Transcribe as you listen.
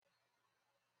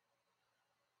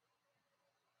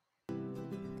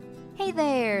Hey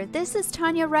there, this is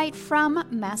Tanya Wright from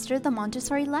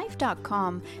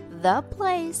MasterTheMontessoriLife.com, the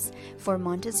place for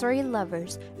Montessori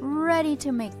lovers ready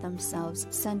to make themselves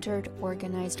centered,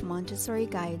 organized Montessori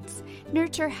guides,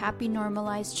 nurture happy,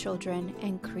 normalized children,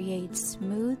 and create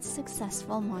smooth,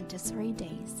 successful Montessori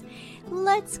days.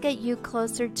 Let's get you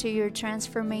closer to your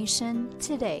transformation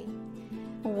today.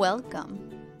 Welcome.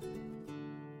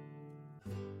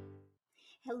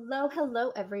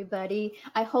 Hello, everybody.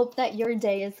 I hope that your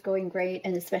day is going great,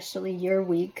 and especially your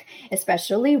week,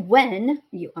 especially when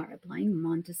you are applying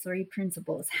Montessori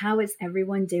principles. How is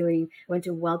everyone doing? I want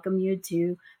to welcome you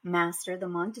to Master the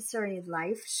Montessori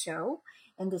Life show,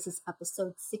 and this is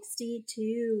episode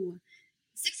 62.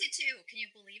 62, can you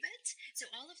believe it? So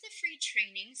all of the free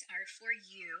trainings are for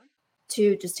you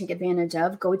to just take advantage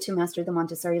of. Go to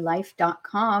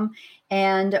masterthemontessorilife.com,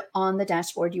 and on the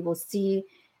dashboard you will see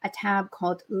a tab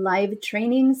called live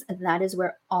trainings. That is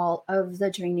where all of the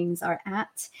trainings are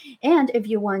at. And if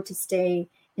you want to stay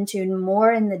in tune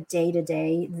more in the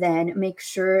day-to-day, then make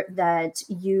sure that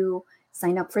you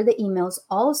sign up for the emails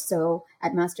also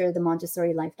at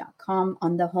masterthemontessorilife.com.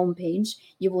 On the homepage,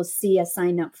 you will see a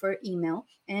sign up for email,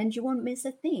 and you won't miss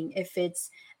a thing. If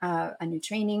it's a new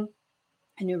training,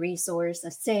 a new resource, a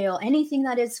sale, anything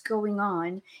that is going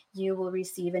on, you will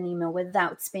receive an email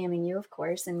without spamming you, of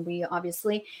course. And we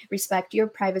obviously respect your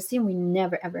privacy, and we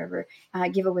never, ever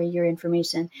give away your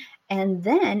information. And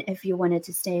then if you wanted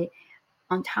to stay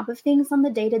on top of things on the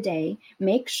day-to-day,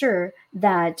 make sure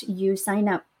that you sign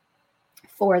up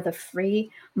for the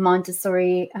free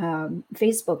Montessori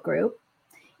Facebook group.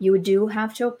 You do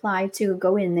have to apply to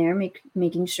go in there,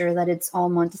 making sure that it's all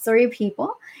Montessori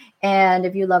people. And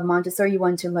if you love Montessori, you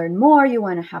want to learn more, you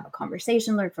want to have a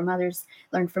conversation, learn from others,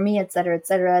 learn from me, etc.,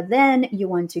 then you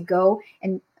want to go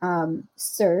and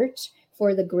search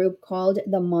for the group called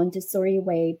the Montessori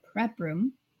Way Prep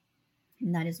Room.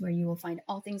 And that is where you will find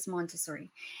all things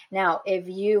Montessori. Now, if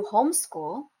you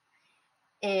homeschool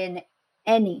in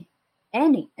any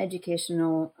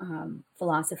educational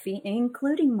philosophy,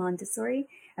 including Montessori,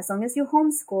 as long as you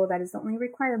homeschool, that is the only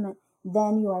requirement,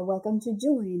 then you are welcome to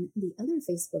join the other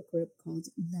Facebook group called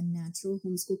the Natural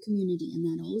Homeschool Community, and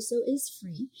that also is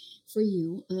free for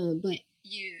you, but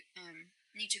you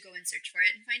need to go and search for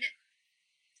it and find it.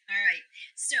 All right,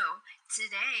 so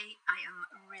today I am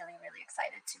really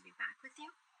excited to be back with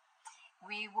you.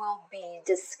 We will be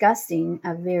discussing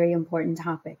a very important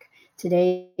topic.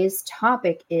 Today's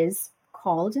topic is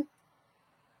called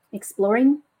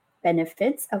Exploring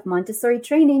Benefits of Montessori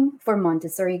Training for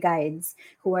Montessori Guides.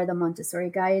 Who are the Montessori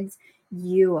Guides?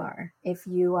 You are. If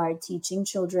you are teaching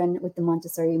children with the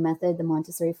Montessori method, the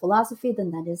Montessori philosophy, then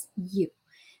that is you,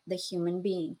 the human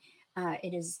being.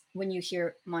 It is, when you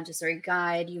hear Montessori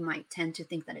guide, you might tend to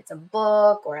think that it's a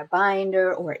book or a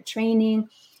binder or a training.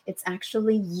 It's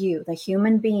actually you, the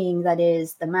human being that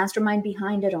is the mastermind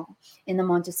behind it all in the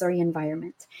Montessori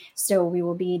environment. So we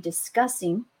will be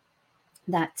discussing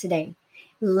that today.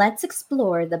 Let's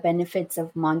explore the benefits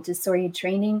of Montessori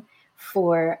training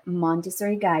for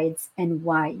Montessori guides and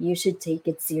why you should take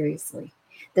it seriously.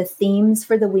 The themes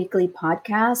for the weekly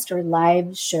podcast or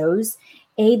live shows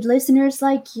aid listeners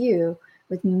like you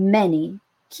with many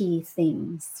key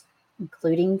things,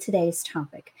 including today's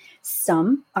topic.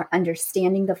 Some are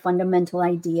understanding the fundamental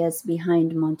ideas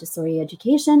behind Montessori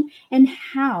education and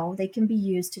how they can be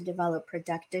used to develop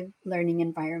productive learning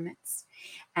environments.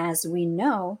 As we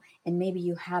know, and maybe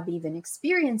you have even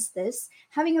experienced this,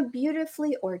 having a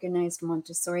beautifully organized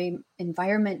Montessori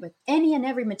environment with any and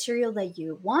every material that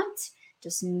you want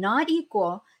does not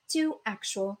equal to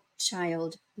actual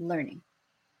child learning.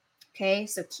 Okay,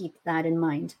 so keep that in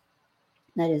mind.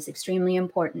 That is extremely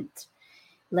important.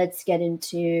 Let's get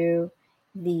into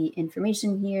the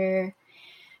information here.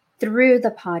 Through the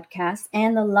podcast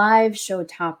and the live show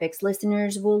topics,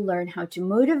 listeners will learn how to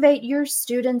motivate your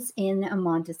students in a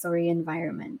Montessori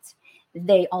environment.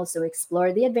 They also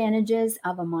explore the advantages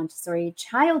of a Montessori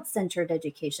child-centered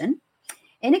education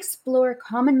and explore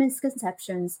common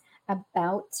misconceptions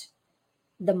about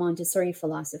the Montessori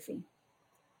philosophy.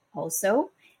 Also,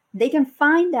 they can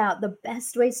find out the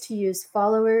best ways to use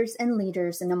followers and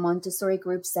leaders in a Montessori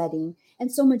group setting,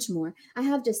 and so much more. I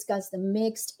have discussed the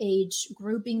mixed age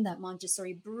grouping that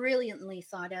Montessori brilliantly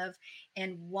thought of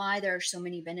and why there are so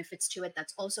many benefits to it.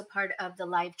 That's also part of the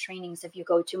live trainings. If you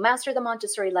go to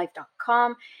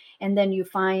masterthemontessorilife.com and then you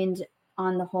find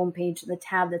on the homepage the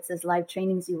tab that says live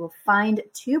trainings, you will find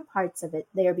two parts of it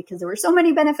there because there were so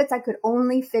many benefits I could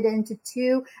only fit into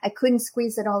two. I couldn't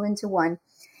squeeze it all into one.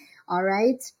 All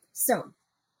right. So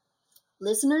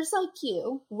Listeners like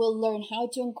you will learn how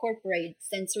to incorporate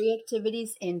sensory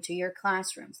activities into your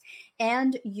classrooms,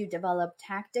 and you develop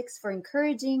tactics for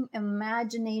encouraging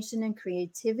imagination and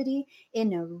creativity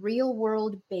in a real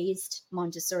world based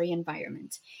Montessori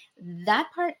environment.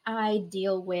 That part I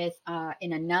deal with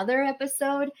in another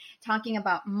episode, talking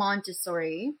about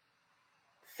Montessori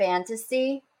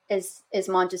fantasy. Is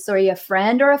Montessori a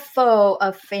friend or a foe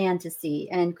of fantasy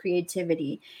and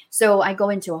creativity? So I go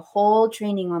into a whole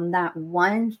training on that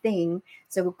one thing.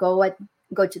 So go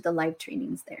to the live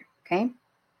trainings there. Okay.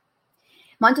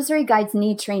 Montessori guides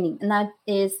need training, and that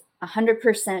is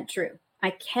 100% true.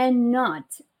 I cannot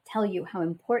tell you how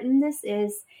important this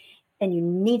is, and you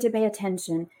need to pay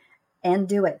attention and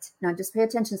do it. Not just pay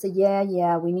attention and say,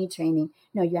 yeah, we need training.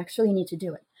 No, you actually need to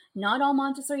do it. Not all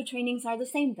Montessori trainings are the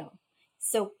same, though.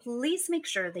 So please make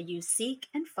sure that you seek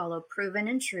and follow proven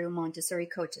and true Montessori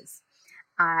coaches.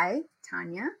 I,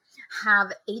 Tanya,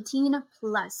 have 18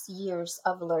 plus years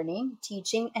of learning,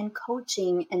 teaching, and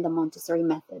coaching in the Montessori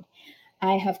method.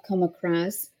 I have come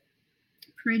across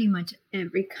pretty much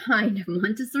every kind of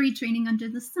Montessori training under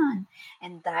the sun,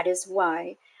 and that is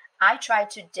why I try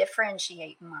to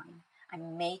differentiate mine. I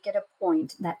make it a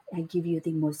point that I give you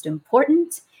the most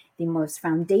important, the most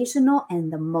foundational,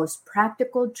 and the most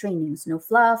practical trainings. No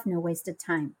fluff, no wasted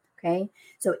time. Okay.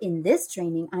 So in this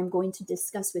training, I'm going to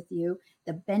discuss with you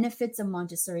the benefits of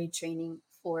Montessori training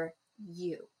for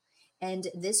you. And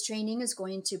this training is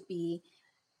going to be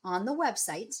on the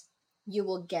website. You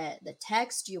will get the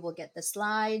text, you will get the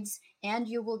slides, and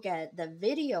you will get the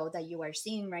video that you are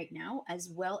seeing right now, as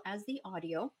well as the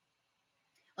audio.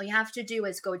 All you have to do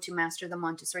is go to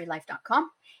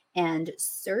masterthemontessorilife.com and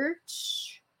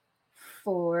search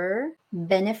for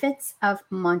benefits of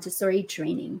Montessori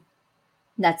training.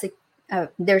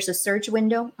 There's a search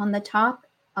window on the top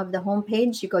of the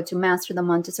homepage. You go to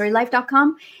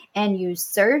masterthemontessorilife.com and you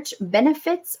search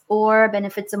benefits or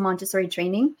benefits of Montessori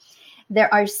training.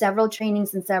 There are several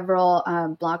trainings and several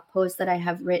blog posts that I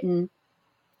have written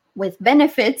with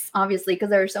benefits, obviously, because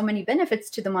there are so many benefits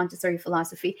to the Montessori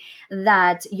philosophy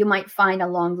that you might find a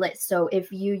long list. So if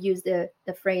you use the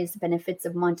phrase benefits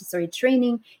of Montessori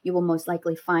training, you will most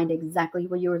likely find exactly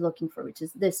what you were looking for, which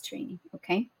is this training.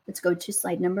 Okay, let's go to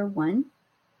slide number 1.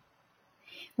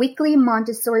 Weekly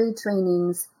Montessori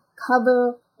trainings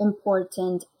cover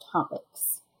important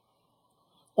topics.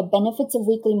 The benefits of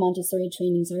weekly Montessori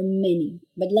trainings are many,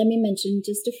 but let me mention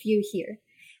just a few here.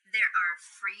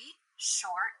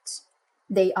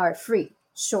 They are free,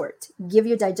 short, give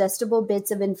you digestible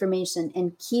bits of information,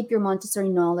 and keep your Montessori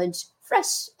knowledge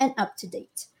fresh and up to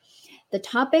date. The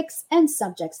topics and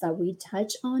subjects that we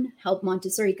touch on help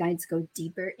Montessori guides go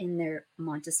deeper in their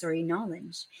Montessori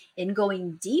knowledge. In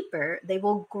going deeper, they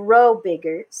will grow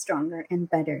bigger, stronger, and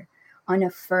better on a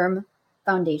firm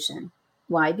foundation.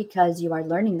 Why? Because you are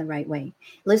learning the right way.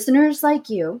 Listeners like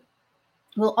you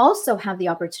will also have the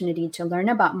opportunity to learn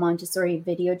about Montessori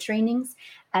video trainings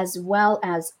as well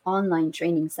as online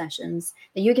training sessions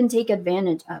that you can take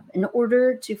advantage of in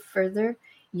order to further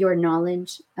your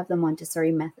knowledge of the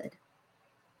Montessori method.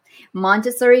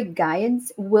 Montessori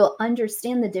guides will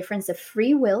understand the difference of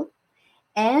free will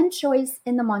and choice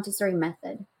in the Montessori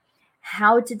method,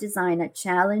 how to design a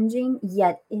challenging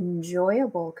yet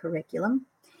enjoyable curriculum,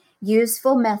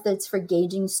 useful methods for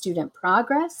gauging student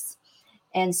progress,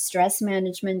 and stress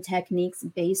management techniques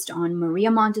based on Maria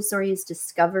Montessori's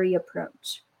discovery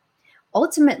approach.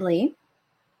 Ultimately,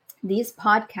 these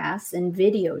podcasts and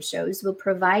video shows will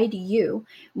provide you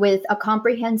with a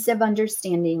comprehensive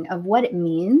understanding of what it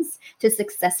means to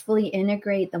successfully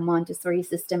integrate the Montessori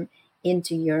system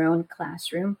into your own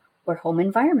classroom or home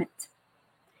environment.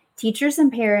 Teachers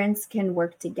and parents can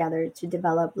work together to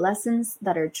develop lessons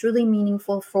that are truly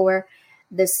meaningful for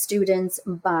the students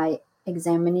by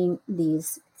examining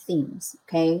these themes.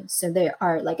 Okay, so there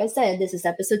are, like I said, this is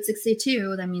episode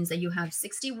 62. That means that you have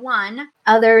 61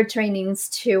 other trainings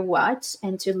to watch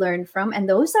and to learn from, and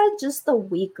those are just the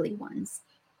weekly ones.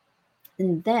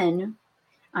 And then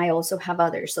I also have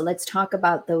others. So let's talk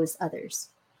about those others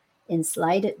in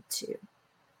slide 2.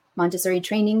 Montessori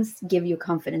trainings give you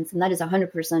confidence, and that is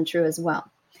 100% true as well.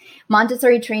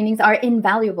 Montessori trainings are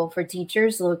invaluable for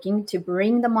teachers looking to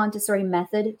bring the Montessori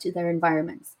method to their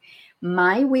environments.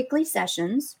 My weekly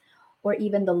sessions, or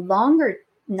even the longer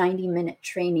 90-minute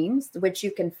trainings, which you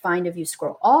can find if you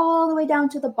scroll all the way down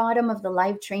to the bottom of the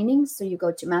live trainings. So you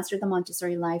go to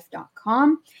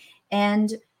masterthemontessorilife.com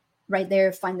and right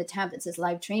there, find the tab that says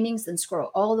live trainings, then scroll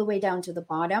all the way down to the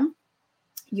bottom.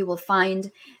 You will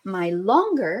find my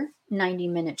longer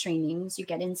 90-minute trainings. You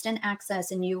get instant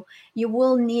access, and you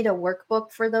will need a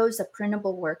workbook for those, a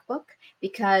printable workbook,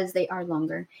 because they are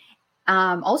longer.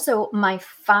 Also, my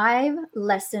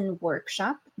 5-lesson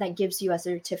workshop that gives you a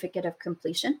certificate of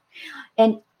completion,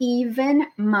 and even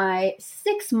my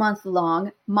 6-month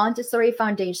long Montessori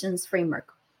Foundations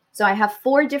framework. So I have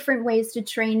 4 different ways to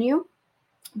train you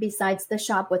besides the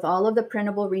shop with all of the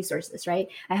printable resources, right?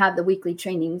 I have the weekly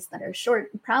trainings that are short,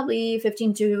 probably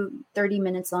 15 to 30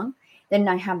 minutes long. Then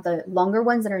I have the longer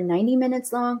ones that are 90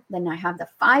 minutes long. Then I have the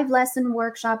 5-lesson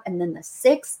workshop, and then the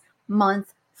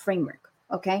 6-month framework.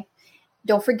 Okay.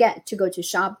 Don't forget to go to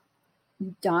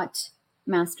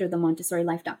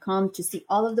shop.masterthemontessorilife.com to see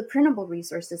all of the printable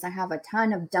resources. I have a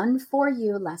ton of done for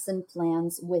you lesson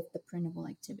plans with the printable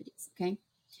activities. Okay.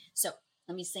 So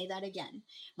let me say that again.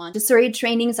 Montessori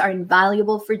trainings are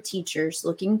invaluable for teachers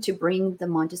looking to bring the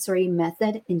Montessori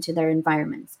method into their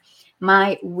environments.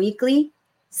 My weekly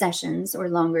sessions, or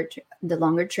the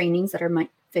longer trainings that are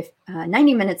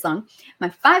 90 minutes long, my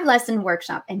 5-lesson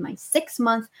workshop, and my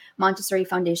 6-month Montessori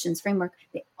Foundations framework,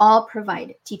 they all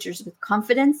provide teachers with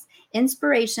confidence,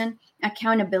 inspiration,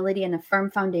 accountability, and a firm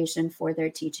foundation for their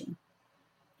teaching.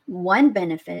 One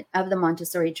benefit of the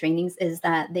Montessori trainings is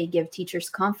that they give teachers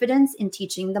confidence in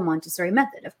teaching the Montessori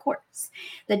method, of course.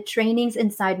 The trainings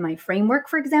inside my framework,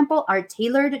 for example, are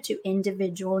tailored to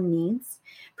individual needs,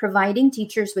 providing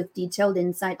teachers with detailed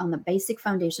insight on the basic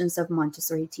foundations of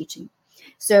Montessori teaching.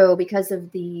 So because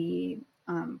of the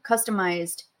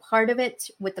customized part of it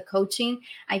with the coaching,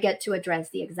 I get to address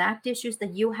the exact issues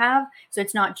that you have. So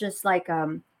it's not just like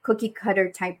cookie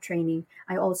cutter type training.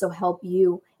 I also help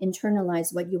you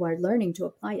internalize what you are learning to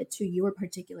apply it to your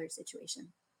particular situation.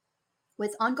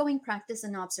 With ongoing practice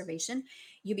and observation,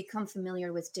 you become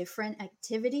familiar with different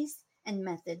activities and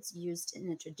methods used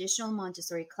in a traditional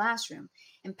Montessori classroom,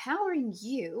 empowering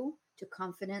you to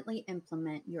confidently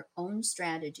implement your own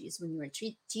strategies when you are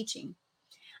teaching.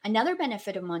 Another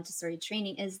benefit of Montessori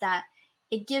training is that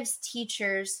it gives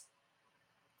teachers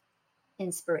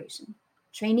inspiration.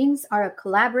 Trainings are a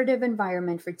collaborative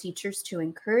environment for teachers to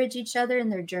encourage each other in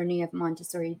their journey of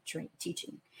Montessori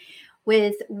teaching.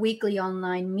 With weekly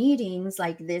online meetings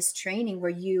like this training, where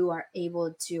you are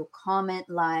able to comment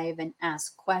live and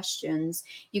ask questions,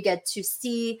 you get to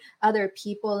see other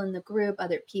people in the group,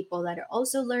 other people that are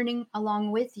also learning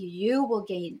along with you. You will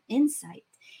gain insight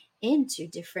into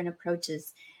different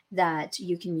approaches that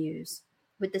you can use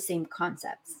with the same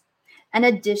concepts. An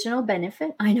additional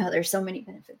benefit, I know there's so many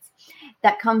benefits,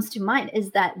 that comes to mind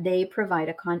is that they provide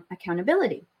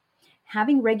accountability.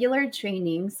 Having regular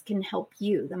trainings can help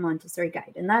you, the Montessori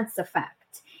Guide, and that's a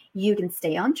fact. You can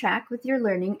stay on track with your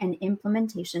learning and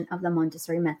implementation of the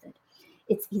Montessori method.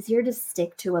 It's easier to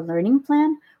stick to a learning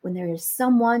plan when there is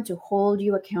someone to hold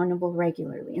you accountable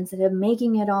regularly instead of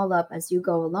making it all up as you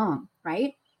go along,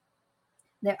 right?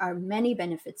 There are many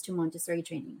benefits to Montessori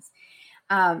trainings.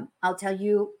 I'll tell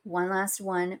you one last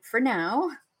one for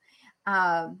now.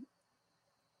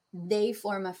 They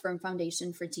form a firm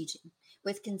foundation for teaching.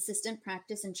 With consistent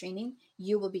practice and training,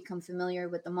 you will become familiar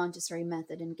with the Montessori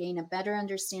method and gain a better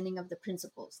understanding of the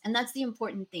principles. And that's the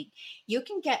important thing. You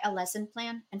can get a lesson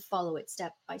plan and follow it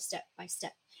step by step by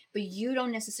step, but you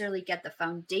don't necessarily get the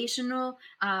foundational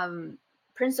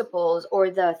principles or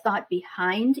the thought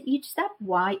behind each step,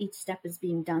 why each step is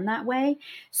being done that way.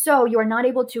 So you are not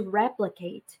able to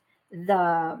replicate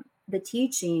the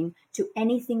teaching to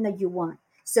anything that you want.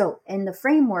 So in the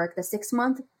framework, the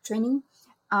 6-month training,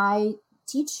 I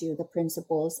teach you the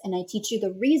principles and I teach you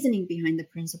the reasoning behind the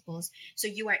principles. So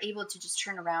you are able to just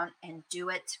turn around and do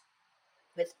it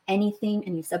with anything,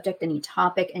 any subject, any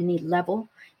topic, any level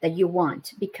that you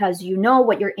want, because you know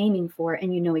what you're aiming for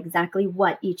and you know exactly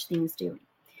what each thing is doing.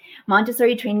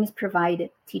 Montessori trainings provide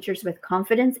teachers with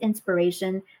confidence,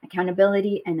 inspiration,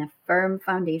 accountability, and a firm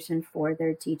foundation for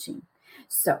their teaching.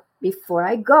 So before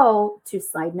I go to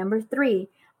slide number 3,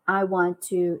 I want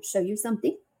to show you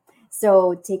something.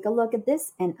 So take a look at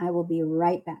this and I will be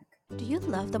right back. Do you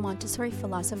love the Montessori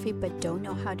philosophy but don't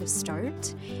know how to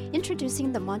start?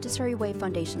 Introducing the Montessori Way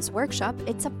Foundations Workshop,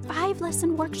 it's a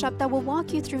 5-lesson workshop that will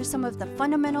walk you through some of the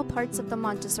fundamental parts of the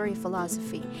Montessori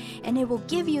philosophy, and it will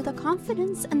give you the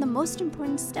confidence and the most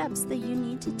important steps that you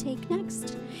need to take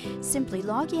next. Simply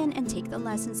log in and take the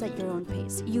lessons at your own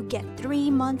pace. You get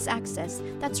 3 months access.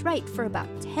 That's right, for about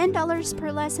 $10 per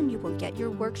lesson, you will get your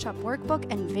workshop workbook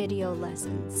and video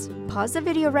lessons. Pause the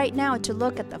video right now to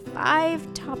look at the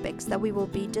 5 topics that we will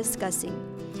be discussing.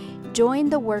 Join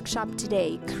the workshop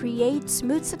today. Create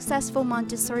smooth, successful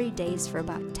Montessori days for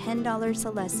about $10 a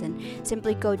lesson.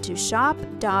 Simply go to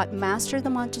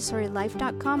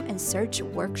shop.masterthemontessorilife.com and search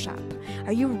workshop.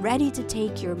 Are you ready to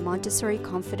take your Montessori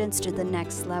confidence to the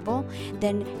next level?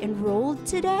 Then enroll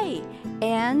today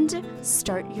and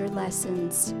start your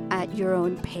lessons at your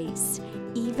own pace.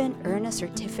 Even earn a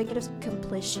certificate of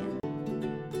completion.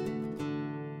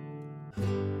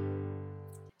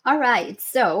 All right,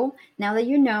 so now that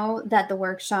you know that the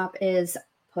workshop is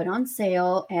put on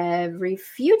sale every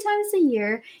few times a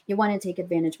year, you want to take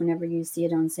advantage whenever you see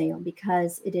it on sale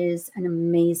because it is an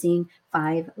amazing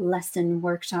 5-lesson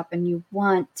workshop and you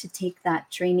want to take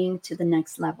that training to the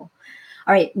next level.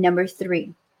 All right, number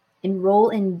 3, enroll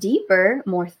in deeper,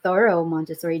 more thorough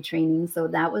Montessori training. So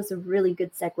that was a really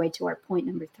good segue to our point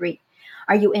number 3.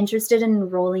 Are you interested in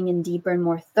enrolling in deeper and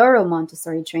more thorough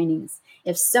Montessori trainings?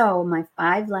 If so, my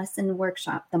 5-lesson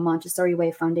workshop, the Montessori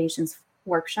Way Foundations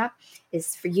workshop,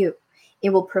 is for you. It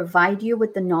will provide you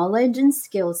with the knowledge and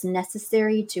skills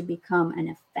necessary to become an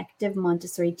effective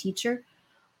Montessori teacher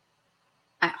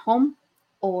at home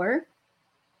or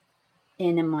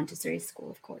in a Montessori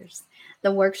school, of course.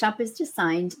 The workshop is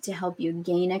designed to help you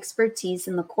gain expertise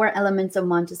in the core elements of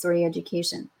Montessori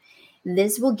education.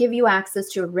 This will give you access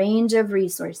to a range of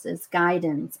resources,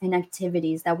 guidance, and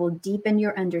activities that will deepen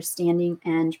your understanding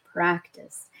and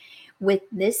practice. With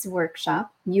this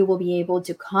workshop, you will be able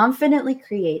to confidently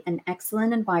create an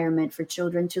excellent environment for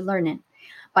children to learn in.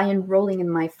 By enrolling in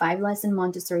my 5-lesson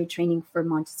Montessori training for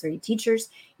Montessori teachers,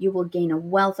 you will gain a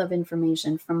wealth of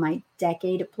information from my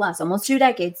decade plus, almost 2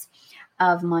 decades,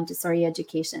 of Montessori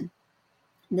education.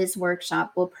 This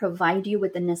workshop will provide you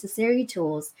with the necessary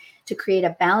tools to create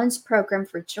a balanced program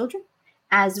for children,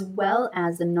 as well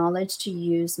as the knowledge to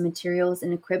use materials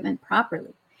and equipment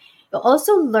properly. You'll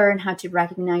also learn how to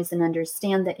recognize and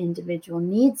understand the individual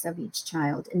needs of each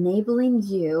child, enabling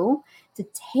you to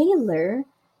tailor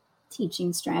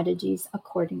teaching strategies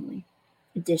accordingly.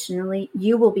 Additionally,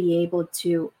 you will be able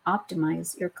to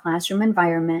optimize your classroom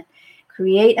environment,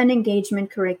 create an engaging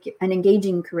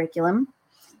curriculum,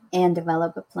 and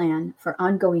develop a plan for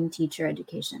ongoing teacher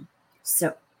education.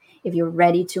 So, if you're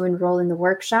ready to enroll in the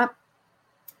workshop,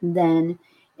 then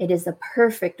it is the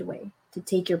perfect way to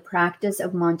take your practice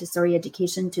of Montessori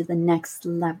education to the next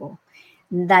level.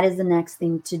 That is the next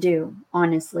thing to do.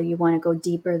 Honestly, you want to go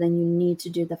deeper, then you need to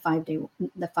do the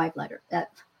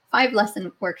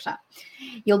 5-lesson workshop.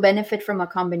 You'll benefit from a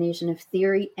combination of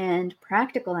theory and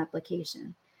practical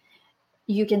application.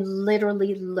 You can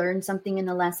literally learn something in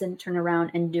a lesson, turn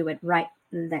around and do it right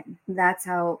then. That's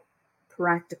how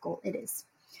practical it is.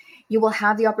 You will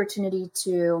have the opportunity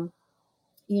to,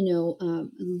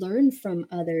 learn from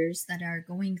others that are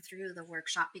going through the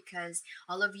workshop because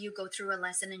all of you go through a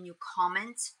lesson and you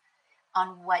comment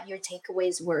on what your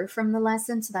takeaways were from the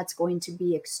lesson. So that's going to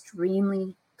be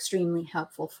extremely, extremely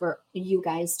helpful for you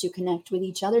guys to connect with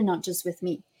each other, not just with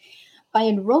me. By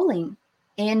enrolling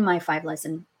in my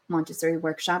 5-lesson Montessori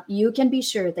workshop, you can be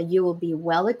sure that you will be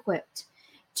well equipped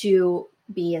to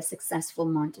be a successful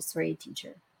Montessori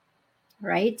teacher,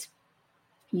 right?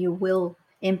 You will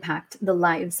impact the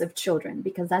lives of children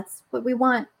because that's what we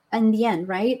want in the end,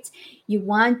 right? You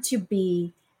want to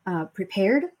be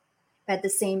prepared. At the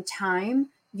same time,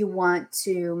 you want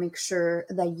to make sure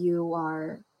that you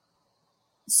are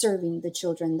serving the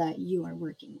children that you are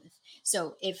working with.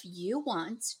 So if you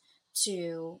want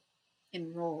to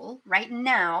enroll right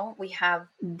now, we have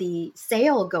the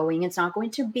sale going. It's not going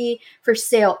to be for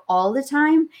sale all the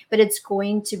time, but it's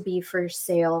going to be for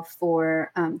sale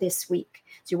for this week.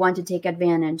 So you want to take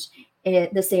advantage.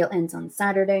 The sale ends on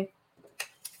Saturday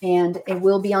and it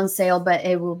will be on sale, but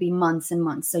it will be months and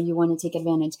months. So you want to take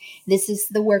advantage. This is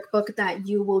the workbook that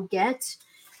you will get.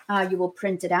 You will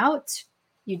print it out.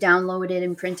 You download it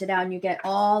and print it out and you get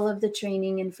all of the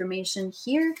training information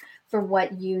here for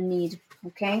what you need.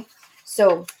 Okay.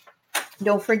 So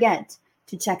don't forget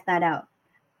to check that out.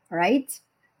 All right.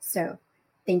 So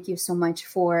thank you so much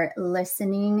for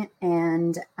listening.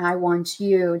 And I want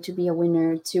you to be a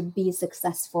winner, to be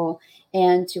successful,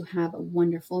 and to have a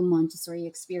wonderful Montessori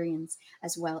experience,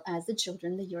 as well as the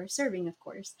children that you're serving, of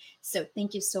course. So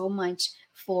thank you so much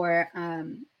for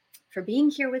being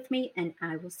here with me. And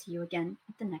I will see you again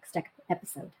at the next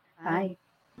episode. Bye.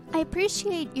 I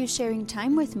appreciate you sharing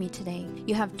time with me today.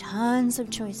 You have tons of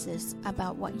choices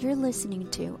about what you're listening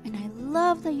to, and I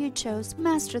love that you chose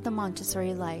Master the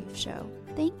Montessori Life show.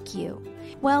 Thank you.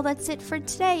 Well, that's it for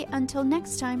today. Until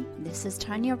next time, this is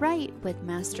Tanya Wright with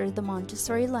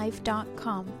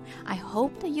MasterTheMontessoriLife.com. I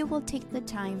hope that you will take the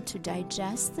time to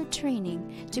digest the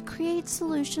training to create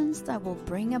solutions that will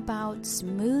bring about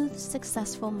smooth,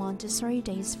 successful Montessori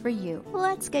days for you.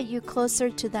 Let's get you closer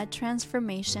to that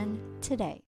transformation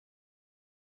today.